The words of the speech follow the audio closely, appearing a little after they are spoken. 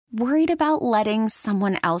Worried about letting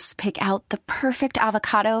someone else pick out the perfect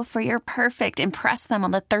avocado for your perfect impress them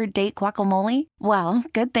on the third date guacamole? Well,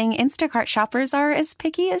 good thing Instacart shoppers are as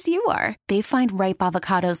picky as you are. They find ripe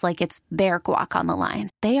avocados like it's their guac on the line.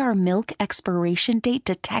 They are milk expiration date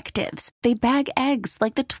detectives. They bag eggs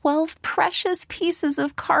like the 12 precious pieces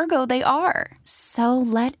of cargo they are. So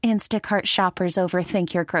let Instacart shoppers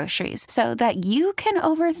overthink your groceries so that you can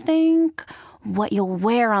overthink what you'll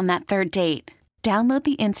wear on that third date. Download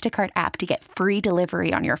the Instacart app to get free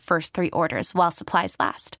delivery on your first 3 orders while supplies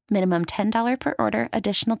last. Minimum $10 per order.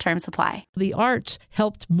 Additional terms apply. The arts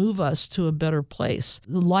helped move us to a better place.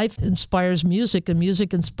 Life inspires music, and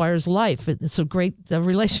music inspires life. It's a great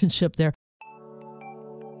relationship there.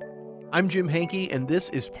 I'm Jim Hankey, and this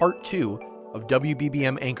is part 2 of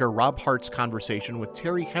WBBM anchor Rob Hart's conversation with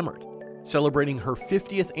Terri Hemmert, celebrating her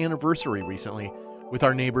 50th anniversary recently with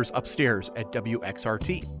our neighbors upstairs at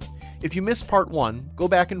WXRT. If you missed part 1, go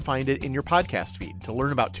back and find it in your podcast feed to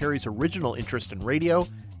learn about Terri's original interest in radio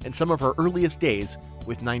and some of her earliest days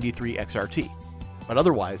with 93 XRT. But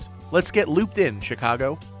otherwise, let's get looped in,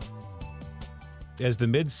 Chicago. As the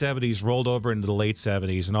mid-'70s rolled over into the late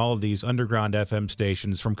 '70s, and all of these underground FM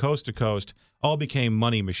stations from coast to coast all became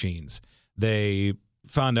money machines. They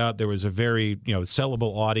found out there was a very,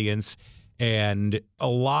 sellable audience, and a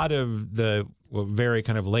lot of the very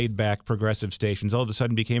kind of laid-back progressive stations all of a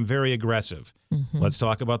sudden became very aggressive. Mm-hmm. Let's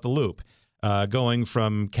talk about the Loop. Going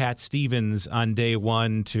from Cat Stevens on day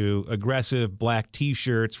one to aggressive black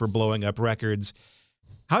T-shirts for blowing up records.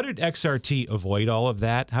 How did XRT avoid all of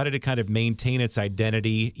that? How did it kind of maintain its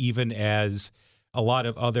identity even as a lot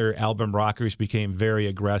of other album rockers became very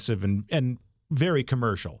aggressive and very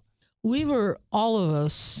commercial? We were, all of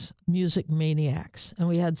us, music maniacs, and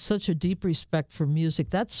we had such a deep respect for music.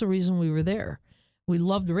 That's the reason we were there. We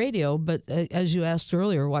loved radio, but as you asked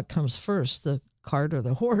earlier, what comes first, the cart or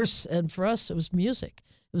the horse? And for us, it was music.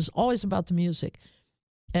 It was always about the music.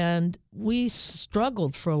 And we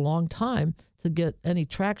struggled for a long time to get any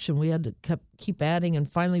traction. We had to keep adding,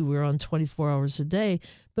 and finally we were on 24 hours a day,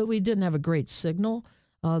 but we didn't have a great signal.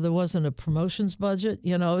 There wasn't a promotions budget.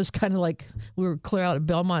 It was kind of like we were clear out of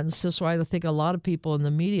Belmont and Cicero. I think a lot of people in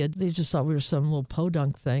the media, they just thought we were some little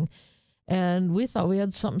podunk thing. And we thought we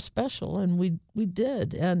had something special, and we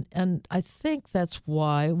did. And I think that's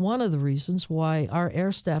why, one of the reasons why our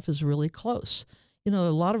air staff is really close. A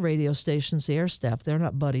lot of radio stations, the air staff, they're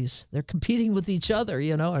not buddies. They're competing with each other,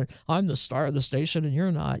 or I'm the star of the station and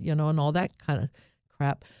you're not, and all that kind of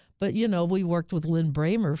crap. But, we worked with Lynn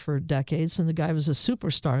Bramer for decades, and the guy was a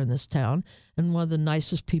superstar in this town and one of the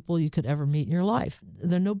nicest people you could ever meet in your life.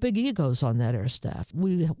 There are no big egos on that air staff.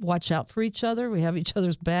 We watch out for each other. We have each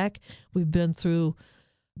other's back. We've been through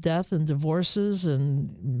death and divorces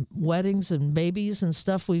and weddings and babies and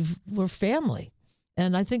stuff. We're family.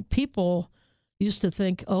 And I think people used to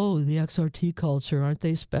think, oh, the XRT culture, aren't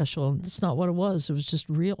they special? And that's not what it was. It was just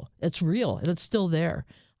real. It's real, and it's still there.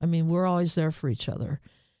 I mean, we're always there for each other.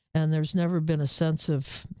 And there's never been a sense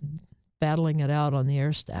of battling it out on the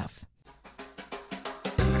air staff.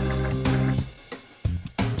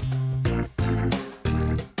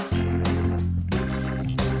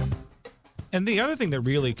 And the other thing that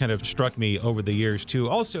really kind of struck me over the years, too,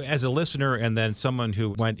 also as a listener and then someone who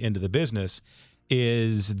went into the business,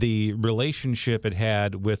 is the relationship it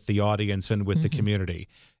had with the audience and with the community.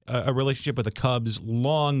 A relationship with the Cubs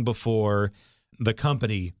long before the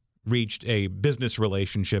company reached a business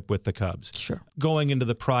relationship with the Cubs. Sure. Going into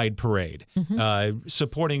the Pride Parade,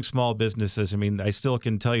 supporting small businesses. I mean, I still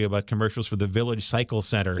can tell you about commercials for the Village Cycle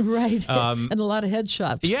Center. Right, and a lot of head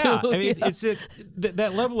shops, yeah, too. I mean, it's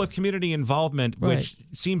that level of community involvement, which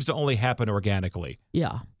seems to only happen organically.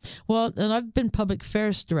 Yeah. Well, and I've been public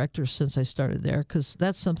affairs director since I started there, because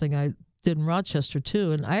that's something I did in Rochester,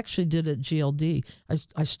 too. And I actually did at GLD.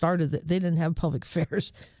 I started, they didn't have public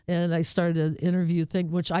affairs. And I started an interview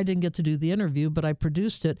thing, which I didn't get to do the interview, but I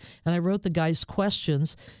produced it. And I wrote the guy's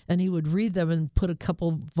questions, and he would read them and put a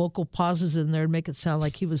couple vocal pauses in there and make it sound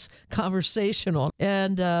like he was conversational,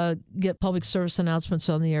 and get public service announcements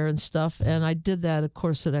on the air and stuff. And I did that, of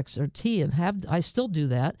course, at XRT, and I still do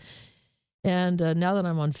that. And now that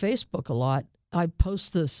I'm on Facebook a lot, I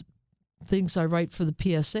post this things I write for the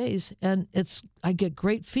PSAs, and I get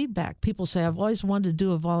great feedback. People say, I've always wanted to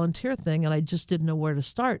do a volunteer thing, and I just didn't know where to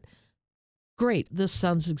start. Great, this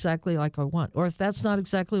sounds exactly like I want. Or if that's not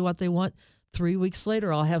exactly what they want, 3 weeks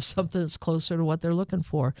later, I'll have something that's closer to what they're looking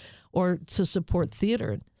for. Or to support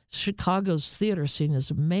theater. Chicago's theater scene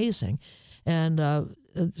is amazing. And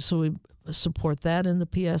so we support that in the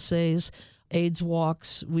PSAs. AIDS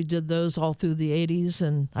walks, we did those all through the 80s,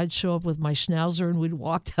 and I'd show up with my schnauzer and we'd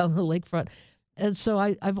walk down the lakefront. And so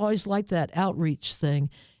I've always liked that outreach thing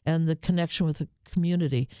and the connection with the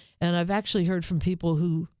community. And I've actually heard from people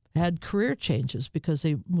who had career changes because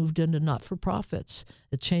they moved into not-for-profits.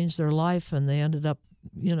 It changed their life, and they ended up,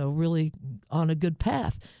 really on a good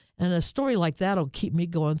path. And a story like that will keep me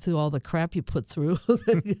going through all the crap you put through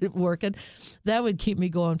working. That would keep me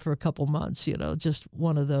going for a couple months, just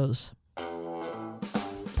one of those.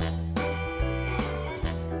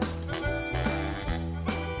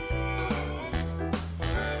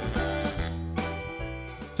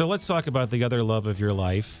 So let's talk about the other love of your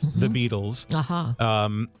life, the Beatles.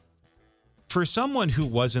 Uh-huh. For someone who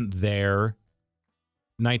wasn't there,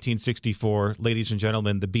 1964, ladies and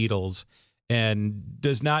gentlemen, the Beatles, and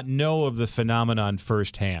does not know of the phenomenon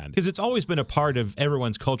firsthand, because it's always been a part of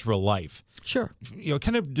everyone's cultural life. Sure.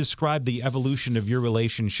 Kind of describe the evolution of your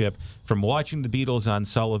relationship from watching the Beatles on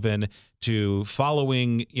Sullivan to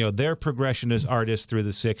following, their progression as artists through the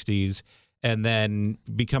 60s, and then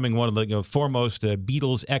becoming one of the foremost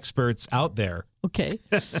Beatles experts out there. Okay.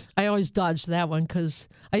 I always dodged that one because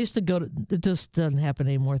I used to go to, this doesn't happen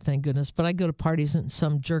anymore, thank goodness, but I'd go to parties and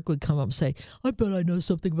some jerk would come up and say, I bet I know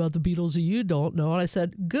something about the Beatles that you don't know. And I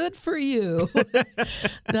said, good for you.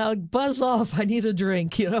 Now buzz off. I need a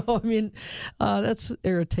drink. That's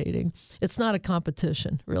irritating. It's not a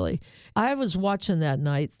competition, really. I was watching that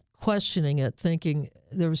night, questioning it, thinking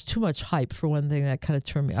there was too much hype for one thing. That kind of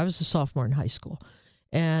turned me. I was a sophomore in high school,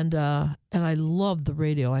 and I loved the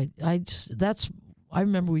radio. I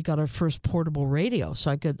remember we got our first portable radio,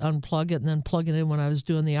 so I could unplug it and then plug it in when I was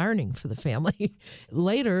doing the ironing for the family.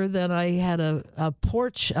 Later, then I had a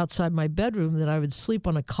porch outside my bedroom that I would sleep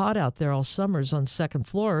on a cot out there all summers on the second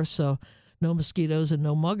floor, so no mosquitoes and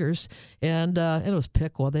no muggers. And it was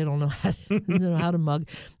pickle. They don't know how to mug.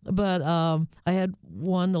 But I had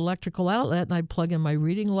one electrical outlet, and I'd plug in my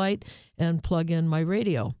reading light and plug in my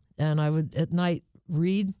radio. And I would, at night,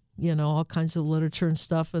 read, all kinds of literature and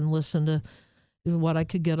stuff and listen to what I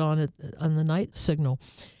could get on the night signal.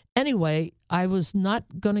 Anyway, I was not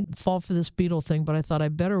going to fall for this Beatle thing, but I thought I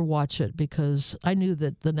better watch it because I knew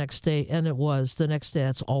that the next day, and it was, the next day,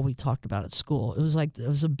 that's all we talked about at school. It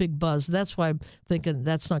was a big buzz. That's why I'm thinking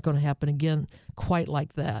that's not going to happen again quite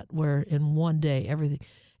like that, where in one day, everything.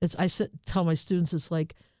 Tell my students it's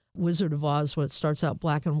like Wizard of Oz when it starts out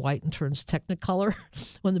black and white and turns Technicolor.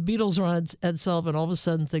 When the Beatles were on Ed Sullivan, all of a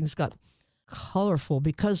sudden things got colorful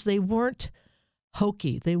because they weren't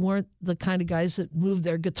hokey. They weren't the kind of guys that moved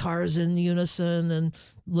their guitars in unison and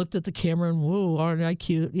looked at the camera and, whoa, aren't I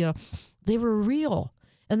cute? They were real.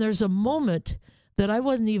 And there's a moment that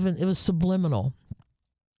it was subliminal.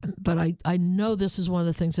 But I know this is one of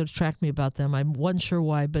the things that attract me about them. I wasn't sure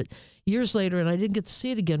why, but years later, and I didn't get to see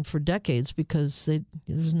it again for decades because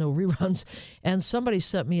there's no reruns, and somebody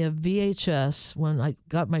sent me a VHS when I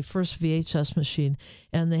got my first VHS machine,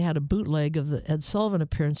 and they had a bootleg of the Ed Sullivan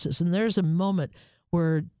appearances, and there's a moment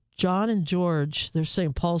where John and George, they're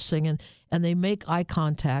saying, Paul's singing, and they make eye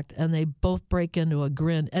contact, and they both break into a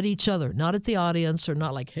grin at each other, not at the audience, or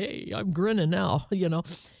not like, hey, I'm grinning now,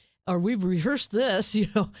 or we've rehearsed this,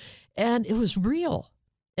 and it was real.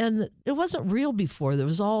 And it wasn't real before. There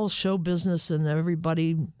was all show business and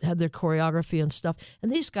everybody had their choreography and stuff. And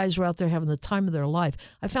these guys were out there having the time of their life.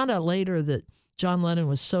 I found out later that John Lennon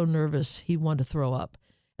was so nervous he wanted to throw up.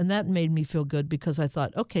 And that made me feel good because I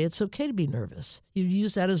thought, okay, it's okay to be nervous. You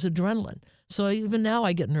use that as adrenaline. So even now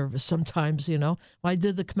I get nervous sometimes, When I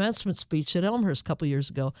did the commencement speech at Elmhurst a couple years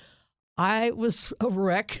ago, I was a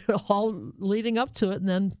wreck all leading up to it, and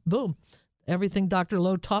then boom, everything Dr.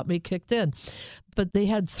 Lowe taught me kicked in. But they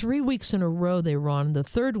had 3 weeks in a row they were on. The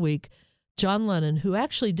third week, John Lennon, who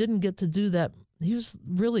actually didn't get to do that,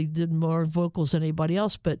 really did more vocals than anybody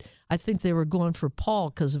else, but I think they were going for Paul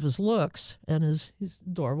because of his looks, and he's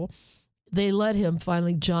adorable. They let him,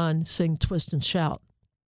 finally, John, sing Twist and Shout.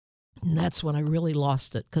 And that's when I really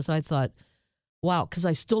lost it because I thought, wow, because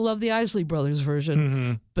I still love the Isley Brothers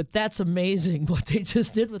version, but that's amazing what they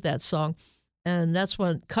just did with that song. And that's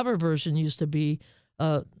when cover version used to be,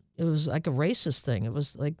 it was like a racist thing. It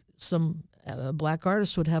was like some black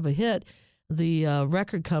artist would have a hit. The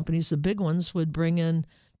record companies, the big ones, would bring in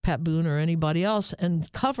Pat Boone or anybody else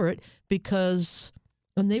and cover it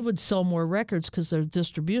and they would sell more records because their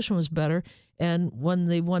distribution was better. And when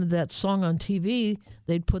they wanted that song on TV,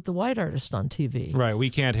 they'd put the white artist on TV. Right.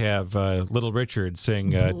 We can't have Little Richard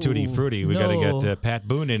sing Tutti Frutti. We got to get Pat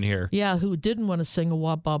Boone in here. Yeah, who didn't want to sing a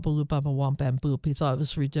wop bop a loop bop a womp bam boop. He thought it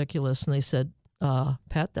was ridiculous. And they said,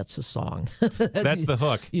 Pat, that's a song. That's the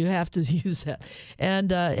hook. You have to use that.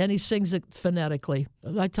 And he sings it phonetically.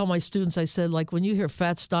 I tell my students, I said, like, when you hear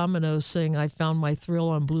Fats Domino sing I Found My Thrill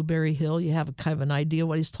on Blueberry Hill, you have a kind of an idea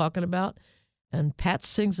what he's talking about. And Pat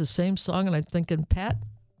sings the same song, and I'm thinking, Pat,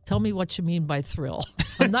 tell me what you mean by thrill.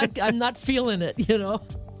 I'm not feeling it, you know.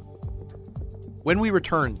 When we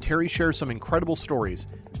return, Terri shares some incredible stories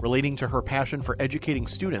relating to her passion for educating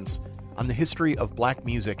students on the history of Black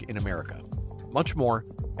music in America. Much more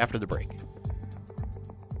after the break.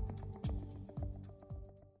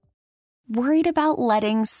 Worried about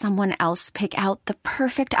letting someone else pick out the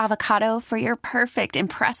perfect avocado for your perfect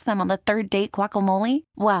impress them on the third date guacamole?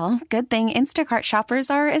 Well, good thing Instacart shoppers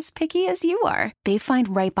are as picky as you are. They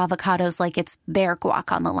find ripe avocados like it's their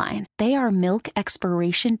guac on the line. They are milk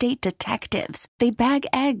expiration date detectives. They bag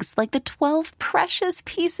eggs like the 12 precious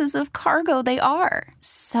pieces of cargo they are.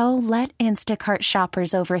 So let Instacart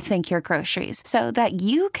shoppers overthink your groceries so that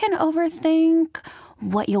you can overthink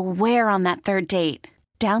what you'll wear on that third date.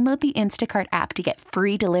 Download the Instacart app to get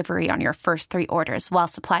free delivery on your first 3 orders while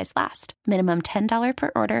supplies last. Minimum $10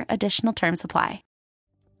 per order. Additional terms apply.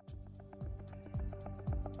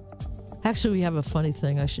 Actually, we have a funny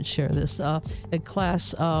thing. I should share this. At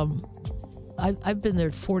class, I've been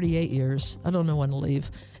there 48 years. I don't know when to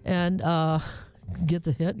leave. And get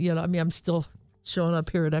the hint. You know, I mean, I'm still showing up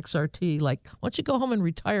here at XRT like, why don't you go home and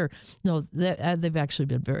retire? No, they've actually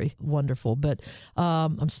been very wonderful. But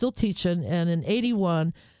I'm still teaching. And in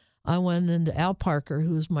 81, I went into Al Parker,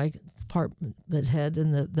 who was my department head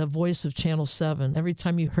and the voice of Channel 7. Every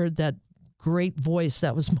time you heard that great voice,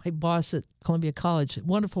 that was my boss at Columbia College.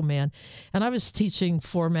 Wonderful man. And I was teaching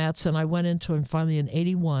formats, and I went into him finally in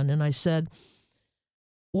 81, and I said,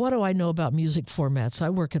 what do I know about music formats? I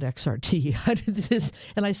work at XRT. I did this,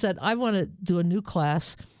 and I said, I want to do a new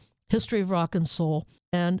class, History of Rock and Soul,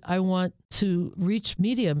 and I want to reach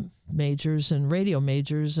media majors and radio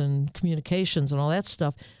majors and communications and all that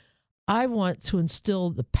stuff. I want to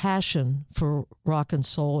instill the passion for rock and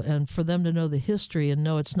soul and for them to know the history and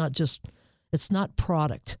know it's not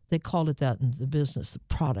product. They called it that in the business, the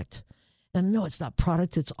product. And no, it's not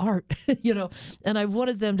product, it's art, you know. And I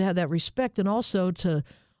wanted them to have that respect and also to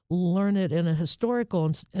learn it in a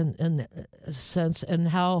historical and sense and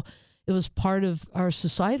how it was part of our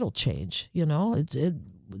societal change, you know.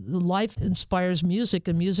 Life inspires music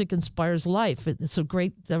and music inspires life. It's a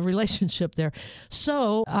great relationship there.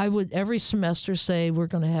 So I would every semester say we're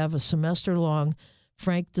going to have a semester-long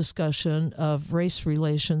frank discussion of race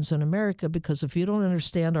relations in America, because if you don't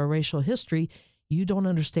understand our racial history, you don't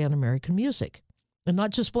understand American music. And not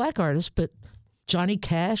just black artists, but Johnny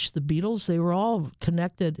Cash, the Beatles, they were all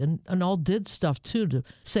connected and all did stuff too to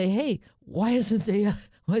say, hey, why isn't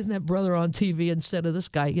that brother on TV instead of this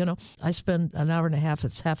guy? You know, I spend an hour and a half,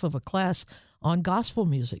 it's half of a class, on gospel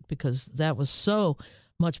music because that was so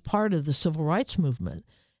much part of the civil rights movement.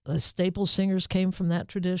 The staple singers came from that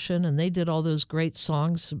tradition, and they did all those great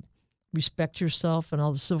songs, Respect Yourself and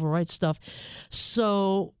all the civil rights stuff.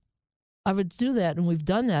 So I would do that, and we've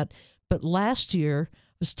done that. But last year, I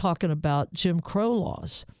was talking about Jim Crow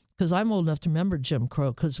laws, because I'm old enough to remember Jim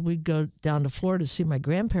Crow, because we'd go down to Florida to see my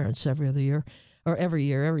grandparents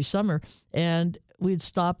every summer, and we'd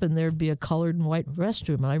stop, and there'd be a colored and white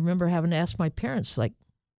restroom. And I remember having to ask my parents, like,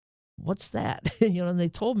 what's that? You know, and they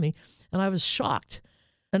told me, and I was shocked.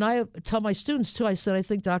 And I tell my students, too, I said, I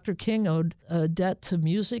think Dr. King owed a debt to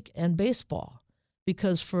music and baseball.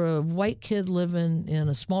 Because for a white kid living in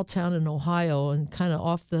a small town in Ohio and kind of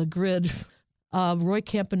off the grid, Roy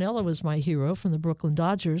Campanella was my hero from the Brooklyn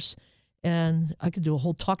Dodgers. And I could do a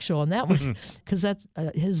whole talk show on that one, because that's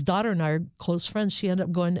his daughter and I are close friends. She ended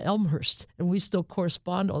up going to Elmhurst, and we still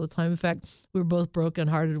correspond all the time. In fact, we were both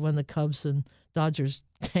brokenhearted when the Cubs and Dodgers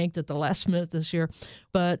tanked at the last minute this year.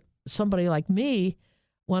 But somebody like me,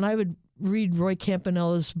 when I would read Roy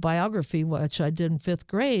Campanella's biography, which I did in 5th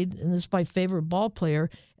grade, and this is my favorite ball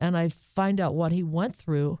player, and I find out what he went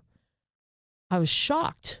through, I was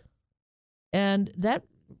shocked. And that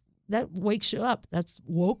wakes you up. That's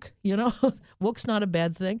woke, you know. Woke's not a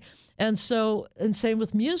bad thing. And same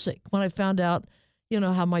with music. When I found out, you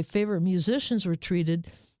know, how my favorite musicians were treated,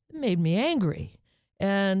 it made me angry.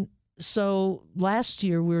 And so last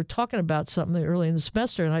year we were talking about something early in the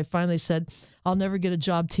semester, and I finally said, I'll never get a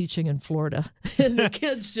job teaching in Florida. And the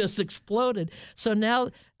kids just exploded. So now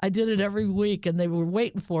I did it every week, and they were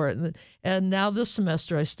waiting for it. And now this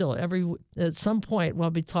semester at some point we'll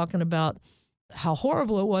be talking about how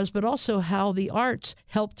horrible it was, but also how the arts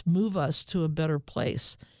helped move us to a better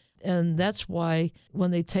place. And that's why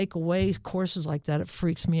when they take away courses like that, it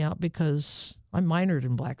freaks me out, because I minored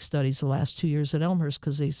in Black Studies the last 2 years at Elmhurst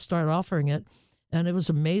because they started offering it, and it was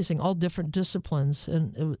amazing, all different disciplines,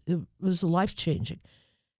 and it was life-changing.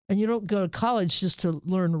 And you don't go to college just to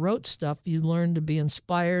learn rote stuff. You learn to be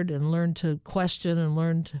inspired and learn to question and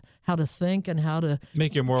learn how to think and how to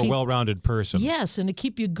make you a more well-rounded person. Yes, and to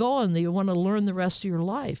keep you going, that you want to learn the rest of your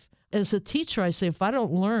life. As a teacher, I say, if I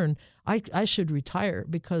don't learn, I should retire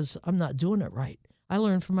because I'm not doing it right. I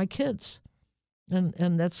learn from my kids,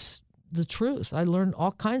 and that's the truth. I learn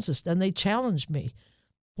all kinds of stuff, and they challenge me.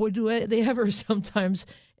 Boy, do they ever sometimes,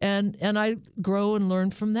 and I grow and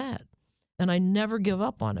learn from that. And I never give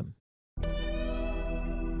up on him.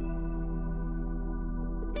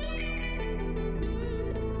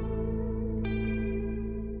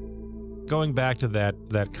 Going back to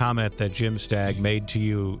that comment that Jim Stagg made to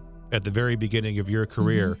you at the very beginning of your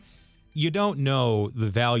career, you don't know the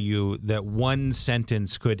value that one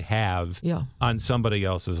sentence could have on somebody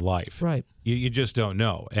else's life. Right. You just don't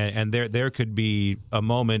know, and there could be a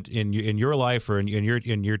moment in your life or in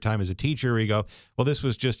your time as a teacher where you go, well, this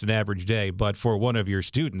was just an average day, but for one of your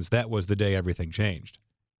students, that was the day everything changed.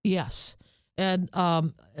 Yes, and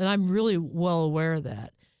I'm really well aware of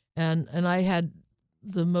that, and I had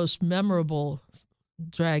the most memorable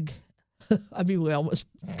drag. I mean, we almost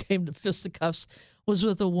came to fisticuffs. Was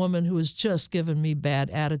with a woman who was just giving me bad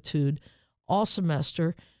attitude all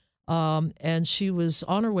semester. And she was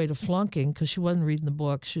on her way to flunking because she wasn't reading the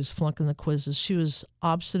book. She was flunking the quizzes. She was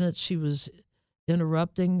obstinate. She was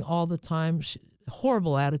interrupting all the time.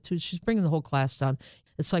 Horrible attitude. She's bringing the whole class down.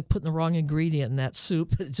 It's like putting the wrong ingredient in that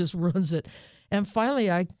soup. It just ruins it. And finally,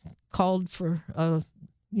 I called for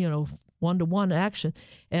one-to-one action.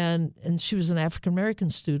 And she was an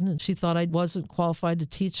African-American student, and she thought I wasn't qualified to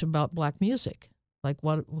teach about black music. Like,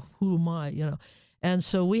 who am I, And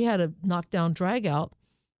so we had a knockdown drag out.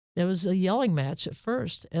 It was a yelling match at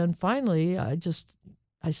first. And finally, I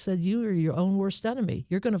said, you are your own worst enemy.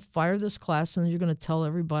 You're going to fire this class and you're going to tell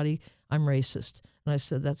everybody I'm racist. And I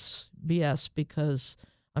said, that's BS because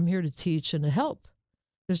I'm here to teach and to help.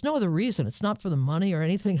 There's no other reason. It's not for the money or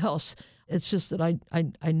anything else. It's just that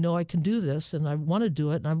I know I can do this and I want to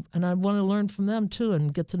do it. And I want to learn from them too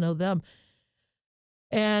and get to know them.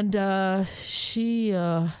 And she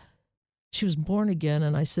was born again,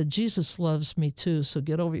 and I said, Jesus loves me too, so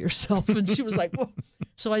get over yourself. And she was like, whoa.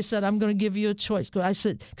 So I said, I'm going to give you a choice. I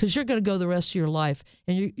said, because you're going to go the rest of your life,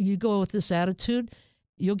 and you go with this attitude,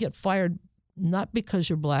 you'll get fired, not because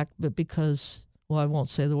you're black, but because, well, I won't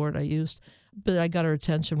say the word I used, but I got her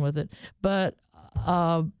attention with it. But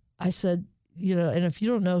I said, and if you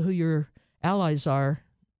don't know who your allies are,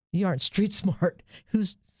 you aren't street smart.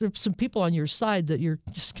 There's some people on your side that you're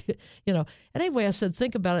just, And anyway, I said,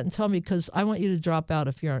 think about it and tell me, because I want you to drop out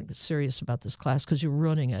if you aren't serious about this class, because you're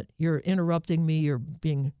ruining it. You're interrupting me. You're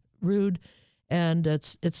being rude. And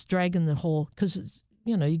it's dragging the whole, because,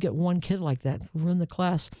 you get one kid like that, ruin the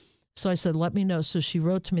class. So I said, let me know. So she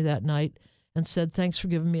wrote to me that night and said, thanks for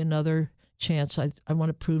giving me another chance. I want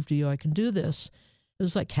to prove to you I can do this. It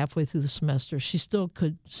was like halfway through the semester. She still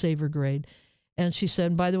could save her grade. And she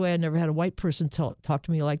said, by the way, I never had a white person talk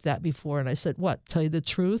to me like that before. And I said, what, tell you the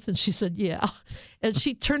truth? And she said, yeah. And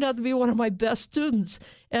she turned out to be one of my best students.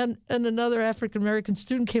 And another African-American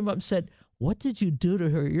student came up and said, what did you do to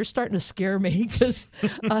her? You're starting to scare me, because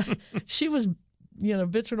she was,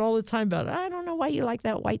 bitching all the time about, I don't know why you like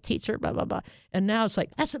that white teacher, blah, blah, blah. And now it's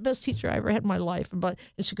like, that's the best teacher I ever had in my life. And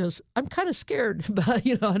she goes, I'm kind of scared, but,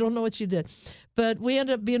 I don't know what you did. But we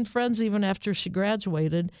ended up being friends even after she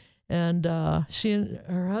graduated. And she and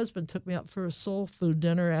her husband took me out for a soul food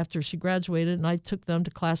dinner after she graduated, and I took them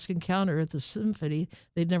to Classic Encounter at the Symphony.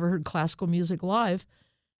 They'd never heard classical music live,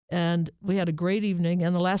 and we had a great evening.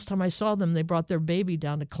 And the last time I saw them, they brought their baby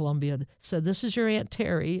down to Columbia and said, this is your Aunt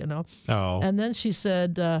Terri, Oh. And then she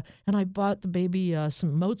said, and I bought the baby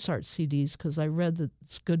some Mozart CDs because I read that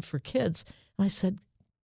it's good for kids. And I said,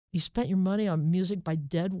 you spent your money on music by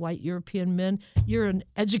dead white European men. You're an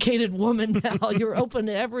educated woman now. You're open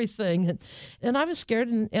to everything. And I was scared.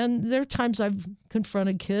 And there are times I've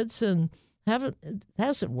confronted kids and it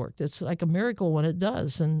hasn't worked. It's like a miracle when it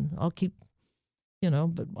does. And I'll keep,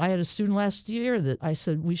 but I had a student last year that I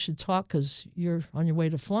said, we should talk because you're on your way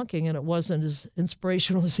to flunking. And it wasn't as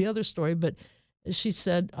inspirational as the other story. But she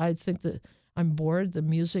said, I think that I'm bored. I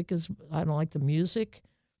don't like the music.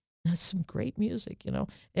 That's some great music,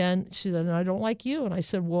 And she said, I don't like you. And I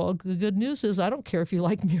said, well, the good news is I don't care if you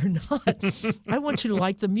like me or not. I want you to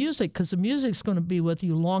like the music, because the music's going to be with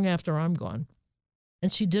you long after I'm gone.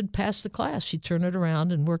 And she did pass the class. She turned it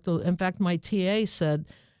around and worked. In fact, my TA said,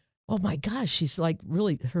 oh, my gosh, she's like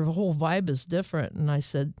really, her whole vibe is different. And I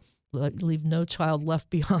said, leave no child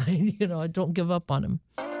left behind. I don't give up on him.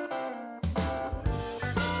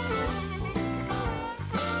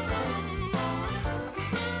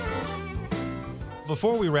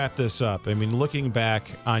 before we wrap this up, I mean, looking back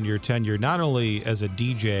on your tenure, not only as a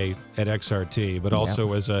DJ at XRT, but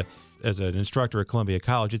also as an instructor at Columbia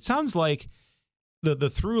College, it sounds like the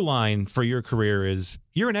through line for your career is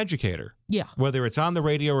you're an educator. Yeah. Whether it's on the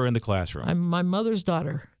radio or in the classroom. I'm my mother's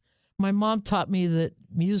daughter. My mom taught me that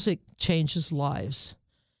music changes lives.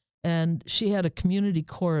 And she had a community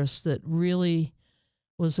chorus that really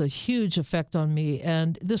was a huge effect on me.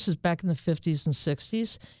 And this is back in the 50s and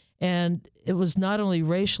 60s. And it was not only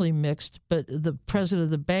racially mixed, but the president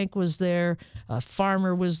of the bank was there, a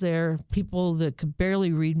farmer was there, people that could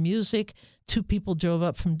barely read music. 2 people drove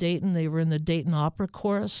up from Dayton. They were in the Dayton Opera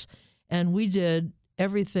Chorus. And we did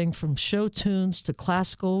everything from show tunes to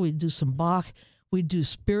classical. We'd do some Bach. We'd do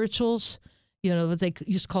spirituals, what they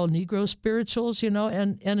used to call Negro spirituals,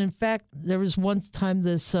 And in fact, there was one time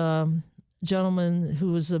this gentleman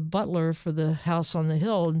who was a butler for the house on the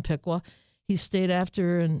hill in Piqua, he stayed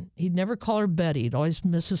after, and he'd never call her Betty. He'd always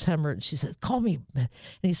Mrs. Hemmert. And she said, call me. And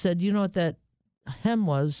he said, you know what that hymn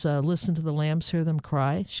was? Listen to the lambs, hear them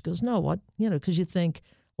cry. She goes, no, what? Because you think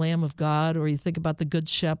Lamb of God, or you think about the good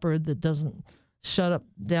shepherd that doesn't shut up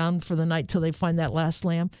down for the night till they find that last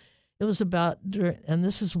lamb. It was about, and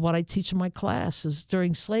this is what I teach in my class, is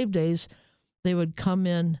during slave days, they would come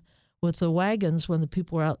in with the wagons when the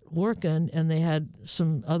people were out working, and they had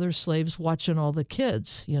some other slaves watching all the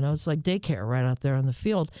kids. It's like daycare right out there in the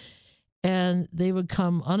field. And they would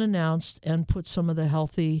come unannounced and put some of the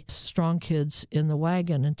healthy, strong kids in the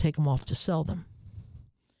wagon and take them off to sell them.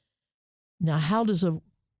 Now, how does a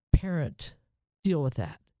parent deal with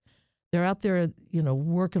that? They're out there,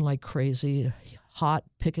 working like crazy, hot,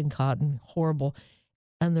 picking cotton, horrible,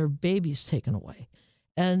 and their baby's taken away.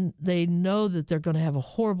 And they know that they're going to have a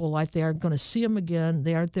horrible life. They aren't going to see them again.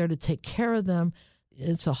 They aren't there to take care of them.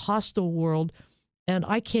 It's a hostile world. And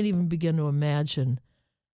I can't even begin to imagine.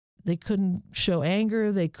 They couldn't show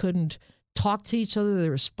anger. They couldn't talk to each other. They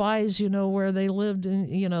were spies, where they lived, and,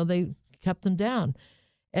 they kept them down.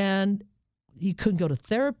 And you couldn't go to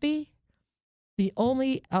therapy. The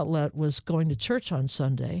only outlet was going to church on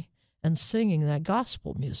Sunday and singing that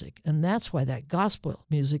gospel music. And that's why that gospel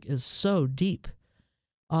music is so deep,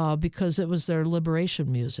 because it was their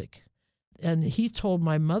liberation music. And he told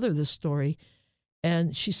my mother this story,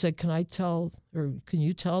 and she said, can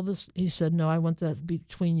you tell this? He said, no, I want that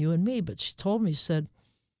between you and me. But she told me, she said,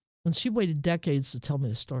 and she waited decades to tell me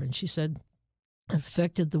the story, and she said, it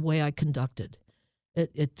affected the way I conducted.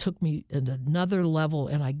 It took me at another level,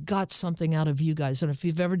 and I got something out of you guys. And if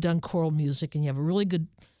you've ever done choral music and you have a really good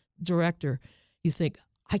director, you think,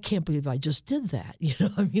 I can't believe I just did that.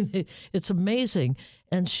 It's amazing.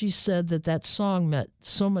 And she said that song meant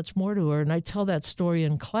so much more to her. And I tell that story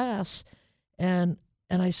in class. And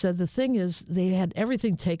I said, the thing is, they had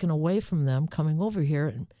everything taken away from them coming over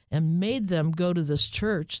here and made them go to this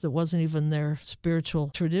church that wasn't even their spiritual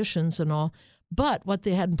traditions and all. But what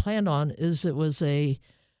they hadn't planned on is it was a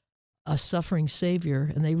suffering Savior,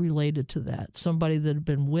 and they related to that. Somebody that had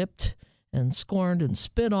been whipped and scorned and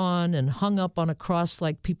spit on and hung up on a cross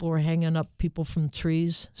like people were hanging up people from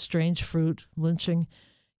trees, strange fruit, lynching,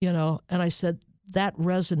 And I said, that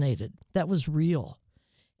resonated. That was real.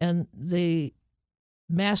 And the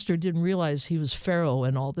master didn't realize he was Pharaoh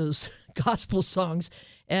in all those gospel songs.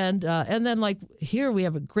 And then, like, here we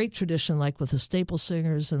have a great tradition, like with the staple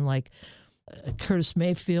singers and like Curtis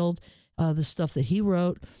Mayfield, the stuff that he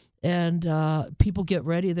wrote. And people get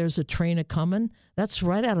ready. There's a train a-coming. That's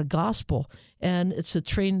right out of gospel. And it's a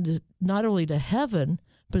train not only to heaven,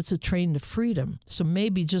 but it's a train to freedom. So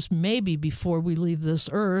maybe, just maybe, before we leave this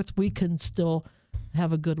earth, we can still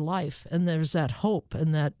have a good life. And there's that hope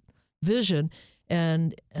and that vision.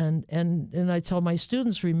 And I tell my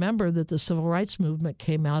students, remember that the civil rights movement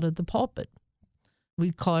came out of the pulpit.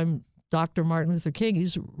 We call him Dr. Martin Luther King.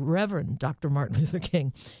 He's Reverend Dr. Martin Luther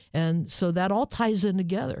King. And so that all ties in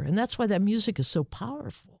together. And that's why that music is so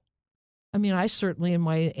powerful. I mean, I certainly, and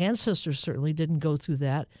my ancestors certainly didn't go through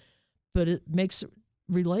that, but it makes it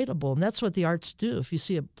relatable. And that's what the arts do. If you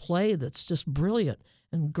see a play that's just brilliant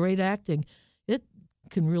and great acting, it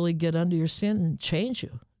can really get under your skin and change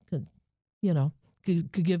you.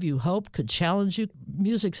 Could give you hope, could challenge you.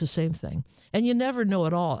 Music's the same thing. And you never know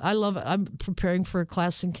it all. I love it. I'm preparing for a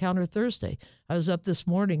class encounter Thursday. I was up this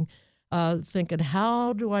morning thinking,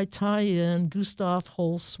 how do I tie in Gustav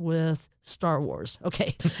Holst with Star Wars?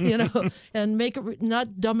 Okay, and make it,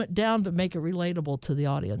 not dumb it down, but make it relatable to the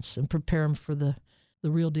audience and prepare them for the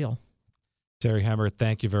real deal. Terri Hemmert,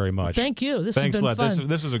 thank you very much. Thank you. Thanks has been fun.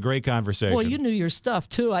 This was a great conversation. Well, you knew your stuff,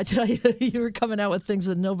 too. I tell you, you were coming out with things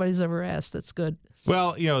that nobody's ever asked. That's good.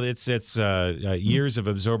 Well, it's years of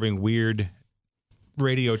absorbing weird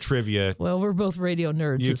radio trivia. Well, we're both radio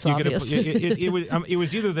nerds. It's obvious. It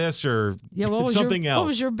was either this or something else. What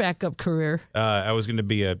was your backup career? I was going to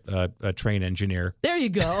be a train engineer. There you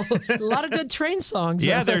go. A lot of good train songs.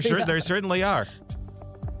 Yeah, there certainly are.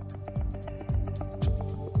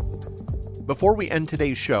 Before we end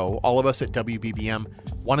today's show, all of us at WBBM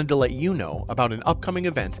wanted to let you know about an upcoming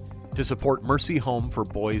event to support Mercy Home for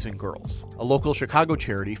Boys and Girls, a local Chicago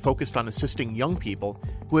charity focused on assisting young people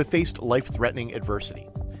who have faced life-threatening adversity.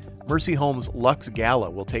 Mercy Home's Lux Gala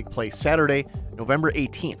will take place Saturday, November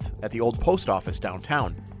 18th at the old post office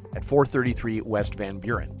downtown at 433 West Van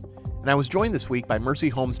Buren. And I was joined this week by Mercy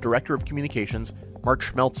Home's Director of Communications, Mark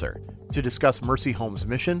Schmelzer, to discuss Mercy Home's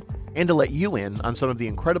mission and to let you in on some of the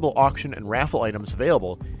incredible auction and raffle items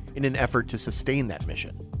available in an effort to sustain that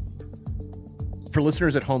mission. For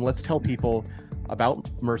listeners at home, let's tell people about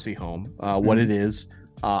Mercy Home, what it is,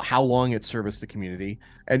 how long it's serviced the community,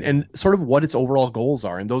 and sort of what its overall goals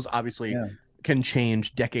are. And those obviously can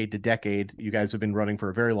change decade to decade. You guys have been running for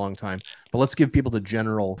a very long time, but let's give people the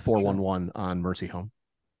general 411 on Mercy Home.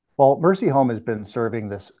 Well, Mercy Home has been serving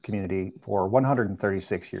this community for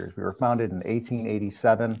 136 years. We were founded in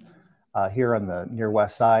 1887 here on the near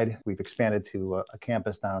west side. We've expanded to a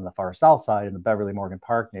campus down on the far south side in the Beverly Morgan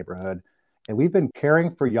Park neighborhood. And we've been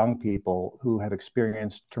caring for young people who have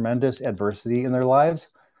experienced tremendous adversity in their lives,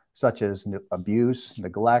 such as abuse,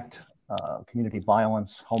 neglect, community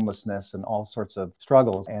violence, homelessness, and all sorts of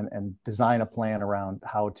struggles, and design a plan around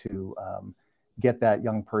how to get that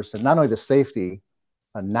young person not only the safety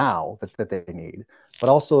now that they need, but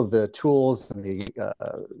also the tools and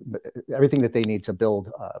everything that they need to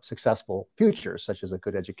build successful futures, such as a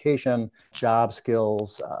good education, job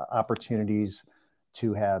skills, opportunities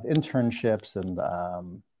to have internships and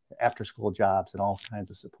after-school jobs and all kinds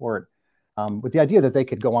of support, with the idea that they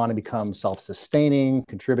could go on and become self-sustaining,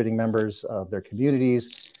 contributing members of their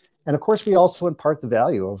communities. And of course, we also impart the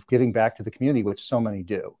value of giving back to the community, which so many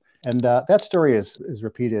do. And that story is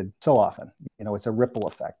repeated so often. You know, it's a ripple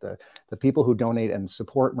effect. The people who donate and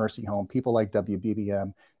support Mercy Home, people like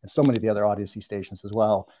WBBM and so many of the other Odyssey stations as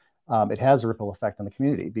well, it has a ripple effect on the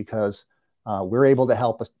community because we're able to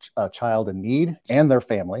help a child in need and their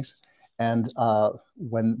families. And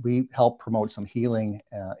when we help promote some healing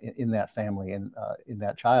in that family and in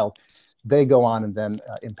that child, they go on and then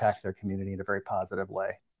impact their community in a very positive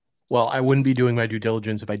way. Well, I wouldn't be doing my due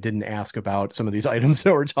diligence if I didn't ask about some of these items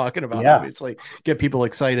that we're talking about. Yeah. Obviously, get people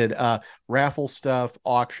excited. Raffle stuff,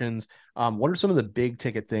 auctions. What are some of the big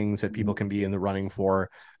ticket things that people can be in the running for?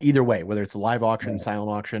 Either way, whether it's a live auction, silent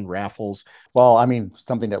auction, raffles. Well, I mean,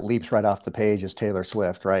 something that leaps right off the page is Taylor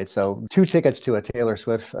Swift, right? So 2 tickets to a Taylor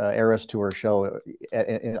Swift Eras Tour show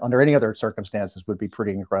under any other circumstances would be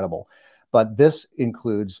pretty incredible. But this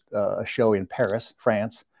includes a show in Paris,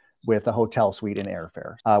 France, with a hotel suite and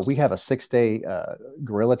airfare. We have a 6-day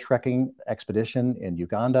guerrilla trekking expedition in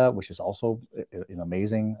Uganda, which is also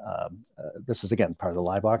amazing. This is, again, part of the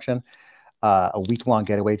live auction. A week-long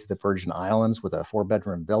getaway to the Virgin Islands with a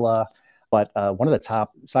 4-bedroom villa. But one of the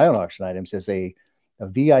top silent auction items is a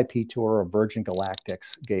VIP tour of Virgin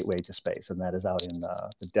Galactic's Gateway to Space, and that is out in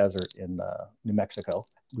the desert in New Mexico.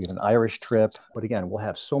 We have an Irish trip, but again, we'll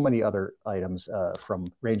have so many other items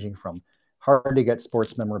ranging from hard to get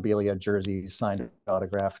sports memorabilia, jerseys, signed,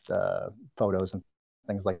 autographed photos, and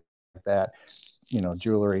things like that. You know,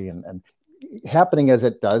 jewelry and happening as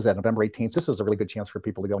it does at November 18th. This is a really good chance for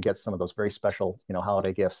people to go and get some of those very special,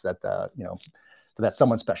 holiday gifts that that's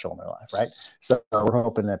someone special in their life, right? So we're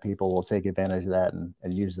hoping that people will take advantage of that and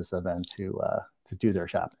use this event to do their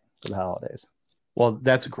shopping for the holidays. Well,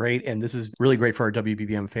 that's great. And this is really great for our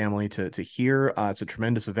WBBM family to hear. It's a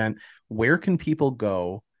tremendous event. Where can people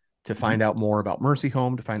go to find out more about Mercy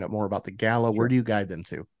Home, to find out more about the gala? Sure. Where do you guide them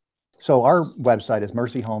to? So our website is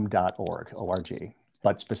mercyhome.org, O-R-G.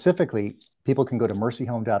 But specifically, people can go to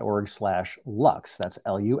mercyhome.org/Lux, that's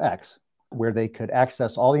L-U-X, where they could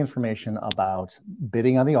access all the information about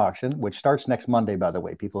bidding on the auction, which starts next Monday, by the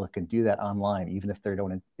way. People can do that online, even if they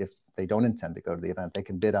don't intend to go to the event. They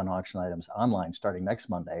can bid on auction items online starting next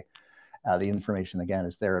Monday. The information, again,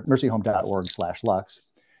 is there at mercyhome.org/Lux.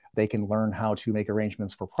 They can learn how to make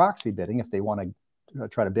arrangements for proxy bidding if they want to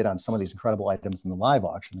try to bid on some of these incredible items in the live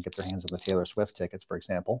auction and get their hands on the Taylor Swift tickets, for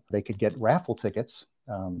example. They could get raffle tickets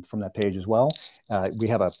from that page as well. We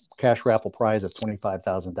have a cash raffle prize of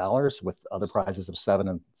 $25,000 with other prizes of $7,000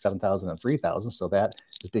 and $3,000. So that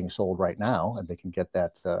is being sold right now, and they can get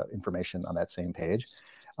that information on that same page.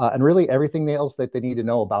 And really everything else that they need to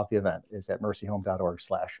know about the event is at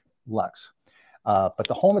mercyhome.org/Lux. But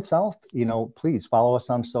the home itself, please follow us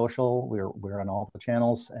on social. We're on all the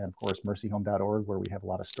channels, and of course, mercyhome.org, where we have a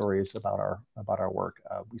lot of stories about our work.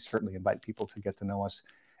 We certainly invite people to get to know us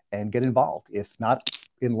and get involved, if not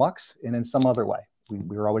in Lux and in some other way.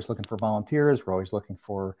 We're always looking for volunteers. We're always looking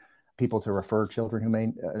for people to refer children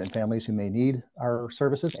and families who may need our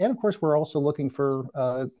services. And of course, we're also looking for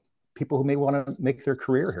people who may want to make their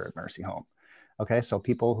career here at Mercy Home. Okay, so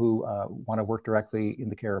people who want to work directly in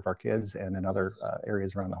the care of our kids and in other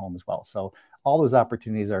areas around the home as well. So all those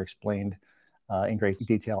opportunities are explained in great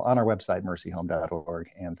detail on our website, mercyhome.org.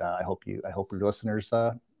 And I hope your listeners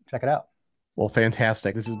check it out. Well,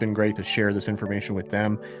 fantastic. This has been great to share this information with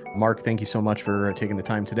them. Mark, thank you so much for taking the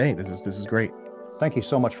time today. This is great. Thank you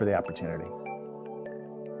so much for the opportunity.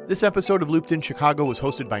 This episode of Looped in Chicago was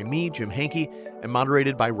hosted by me, Jim Hankey, and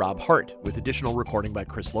moderated by Rob Hart, with additional recording by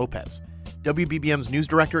Chris Lopez. WBBM's news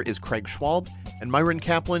director is Craig Schwalb, and Myron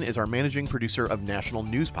Kaplan is our managing producer of National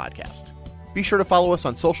News Podcasts. Be sure to follow us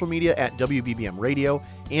on social media at WBBM Radio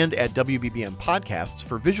and at WBBM Podcasts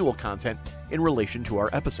for visual content in relation to our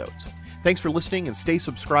episodes. Thanks for listening, and stay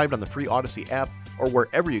subscribed on the free Odyssey app or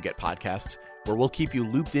wherever you get podcasts, where we'll keep you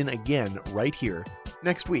looped in again right here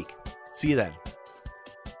next week. See you then.